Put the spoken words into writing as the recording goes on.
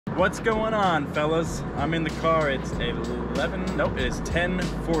What's going on, fellas? I'm in the car. It's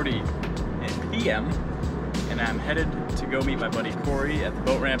 10:40 p.m. and I'm headed to go meet my buddy Corey at the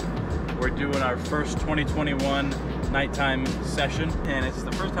boat ramp. We're doing our first 2021 nighttime session, and it's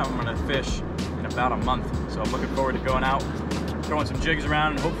the first time I'm gonna fish in about a month. So I'm looking forward to going out, throwing some jigs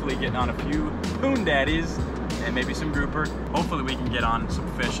around, and hopefully getting on a few poon daddies and maybe some grouper. Hopefully we can get on some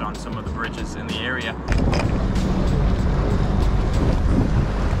fish on some of the bridges in the area.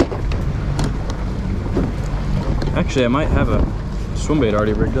 Actually, I might have a swim bait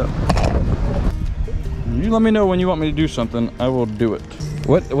already rigged up. You let me know when you want me to do something. I will do it.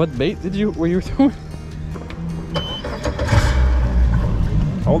 What bait were you throwing?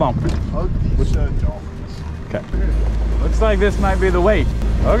 Hold on. Okay. Looks like this might be the weight.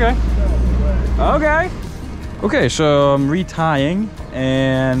 Okay. Okay. Okay, so I'm retying,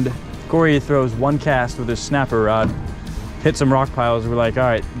 and Corey throws one cast with his snapper rod. Hit some rock piles. We're like, all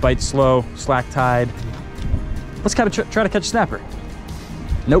right, bite slow, slack tide. Let's kind of try to catch a snapper.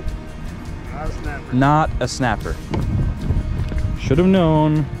 Nope. Not a snapper. Not a snapper. Should have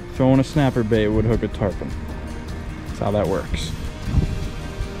known throwing a snapper bait would hook a tarpon. That's how that works.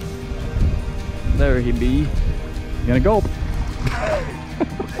 There he be. You gonna gulp.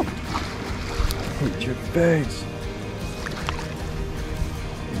 Hate your face.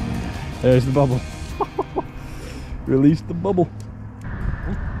 There's the bubble. Release the bubble.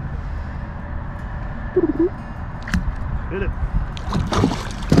 Hit it.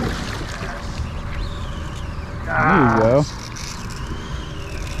 There you go.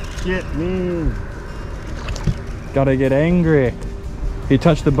 Get me. Gotta get angry. He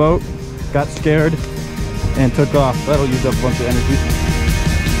touched the boat, got scared, and took off. That'll use up a bunch of energy.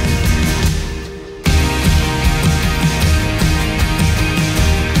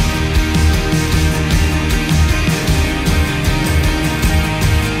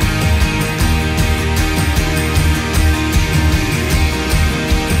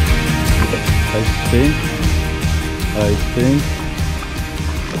 I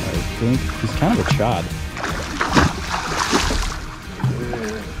think he's kind of a chod.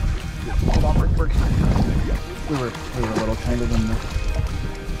 Hold on, work. We were a little kinder than that.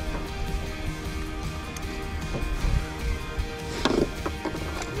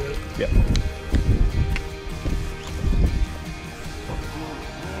 Yep.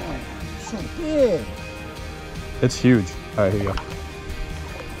 So big. It's huge. All right, here you go.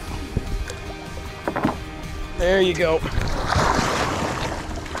 There you go.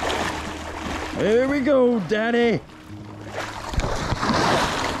 There we go, Daddy.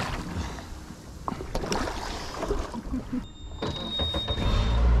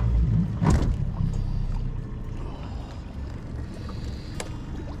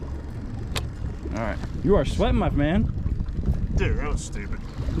 All right. You are sweating, my man. Dude, that was stupid.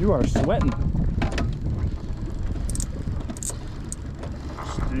 You are sweating.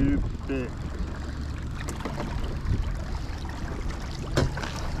 Stupid.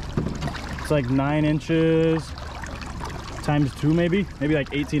 It's like 9 inches times 2, maybe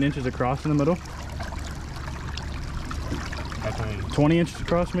like 18 inches across in the middle. I think 20 inches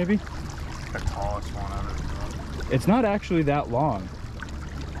across, maybe. the tallest one I've ever done. It's not actually that long.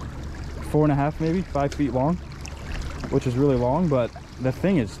 4.5, maybe 5 feet long, which is really long, but the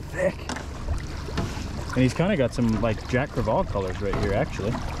thing is thick. And he's kind of got some like Jack Crevalle colors right here,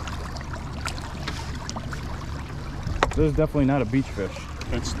 actually. This is definitely not a beach fish.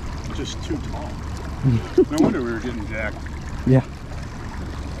 It's just too tall. No wonder we were getting jacked. Yeah.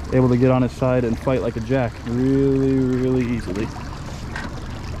 Able to get on his side and fight like a jack really, really easily.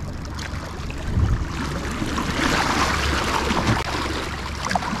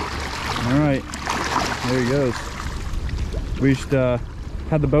 All right, there he goes. We just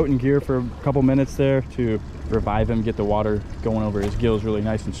had the boat in gear for a couple minutes there to revive him, get the water going over his gills really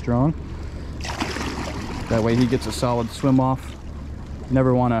nice and strong. That way he gets a solid swim off.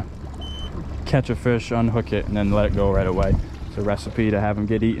 Never want to catch a fish, unhook it, and then let it go right away. It's a recipe to have him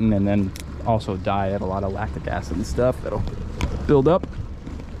get eaten and then also die. I have a lot of lactic acid and stuff that'll build up.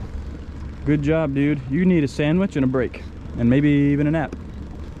 Good job, dude. You need a sandwich and a break, and maybe even a nap.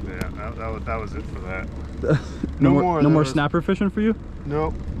 Yeah, that was it for that. No more snapper fishing for you?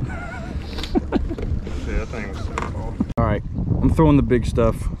 Nope. Yeah, that thing was so cool. All right, I'm throwing the big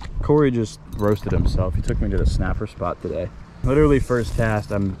stuff. Corey just roasted himself. He took me to the snapper spot today. Literally first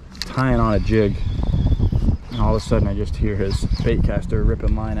cast, I'm tying on a jig, and all of a sudden I just hear his bait caster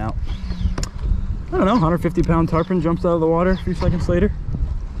ripping line out. I don't know, 150-pound tarpon jumps out of the water a few seconds later.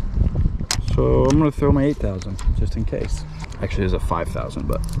 So I'm gonna throw my 8,000 just in case. Actually, it's a 5,000,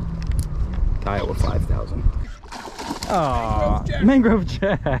 but tie it with 5,000. Aw, mangrove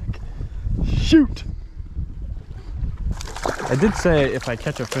jack. Shoot. I did say if I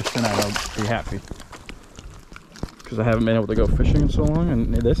catch a fish tonight, I'll be happy. Because I haven't been able to go fishing in so long,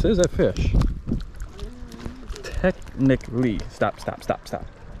 and this is a fish. Technically. Stop.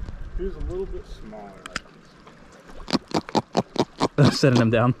 He was a little bit smaller. Setting him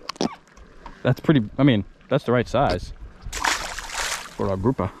down. That's pretty, I mean, that's the right size for our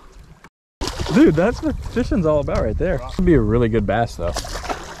grouper. Dude, that's what fishing's all about right there. This would be a really good bass though.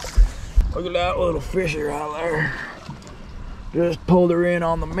 Look at that little fisher out there. Just pulled her in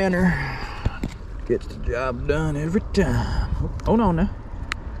on the minnow. Gets the job done every time. Hold on now.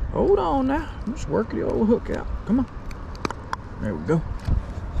 Hold on now. Just work the old hook out. Come on. There we go.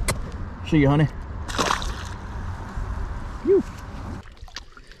 See you, honey. Whew.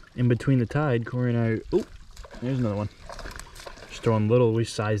 In between the tide, Corey and I, oh, there's another one. Just throwing little, we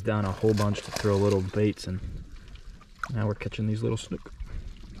sized down a whole bunch to throw little baits, and now we're catching these little snook.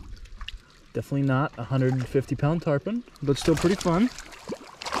 Definitely not 150-pound tarpon, but still pretty fun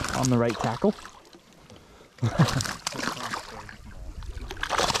on the right tackle.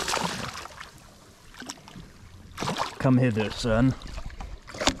 Come hither, son.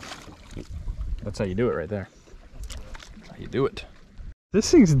 That's how you do it right there. That's how you do it. This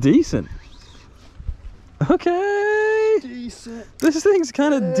thing's decent. Okay. Decent. This thing's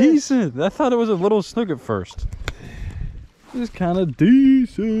kind of decent. I thought it was a little snook at first. This is kind of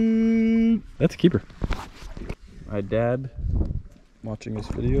decent. That's a keeper. My dad watching this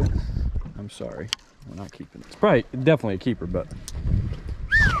video, I'm sorry. We're not keeping it. It's probably definitely a keeper, but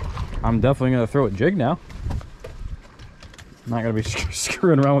I'm definitely going to throw a jig now. I'm not going to be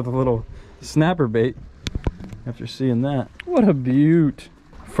screwing around with a little snapper bait after seeing that. What a beaut.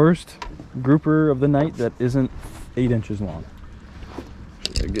 First grouper of the night that isn't 8 inches long.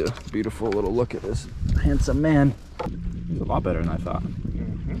 Get a beautiful little look at this handsome man. He's a lot better than I thought.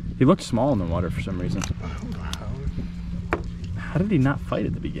 He looked small in the water for some reason. How did he not fight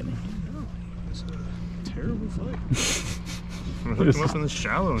at the beginning? It's a terrible fight. I hooked him up in the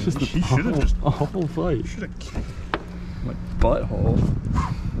shallow, and he should have just awful fight. Should have kicked. My butthole.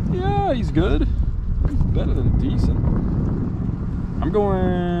 Yeah, he's good. He's better than decent. I'm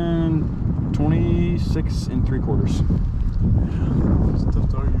going 26 3/4. It's tough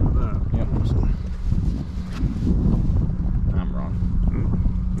to argue with that. Yep. I'm wrong.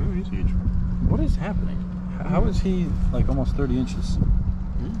 No, he's huge. What is happening? How is he like almost 30 inches?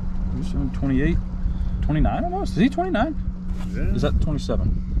 He's doing 28, 29 almost? Is he 29? Yeah. Is that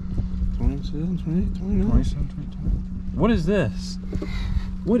 27? 27, 28, 29. 27, 22. What is this?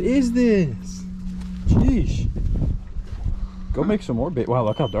 What is this? Jeez. Go make some more bait. Wow,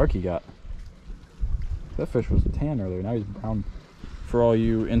 look how dark he got. That fish was tan earlier. Now he's brown. For all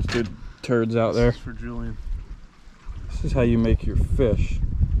you instant turds out there. This is for Julian. This is how you make your fish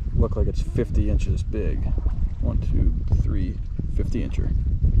look like it's 50 inches big. 1, 2, 3, 50 incher.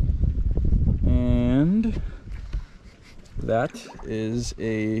 And that is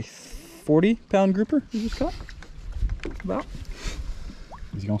a 40-pound grouper you just caught. About.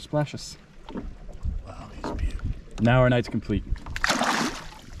 He's gonna splash us. Wow, he's beautiful. Now our night's complete.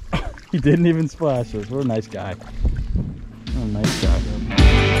 He didn't even splash us. What a nice guy. What a nice guy.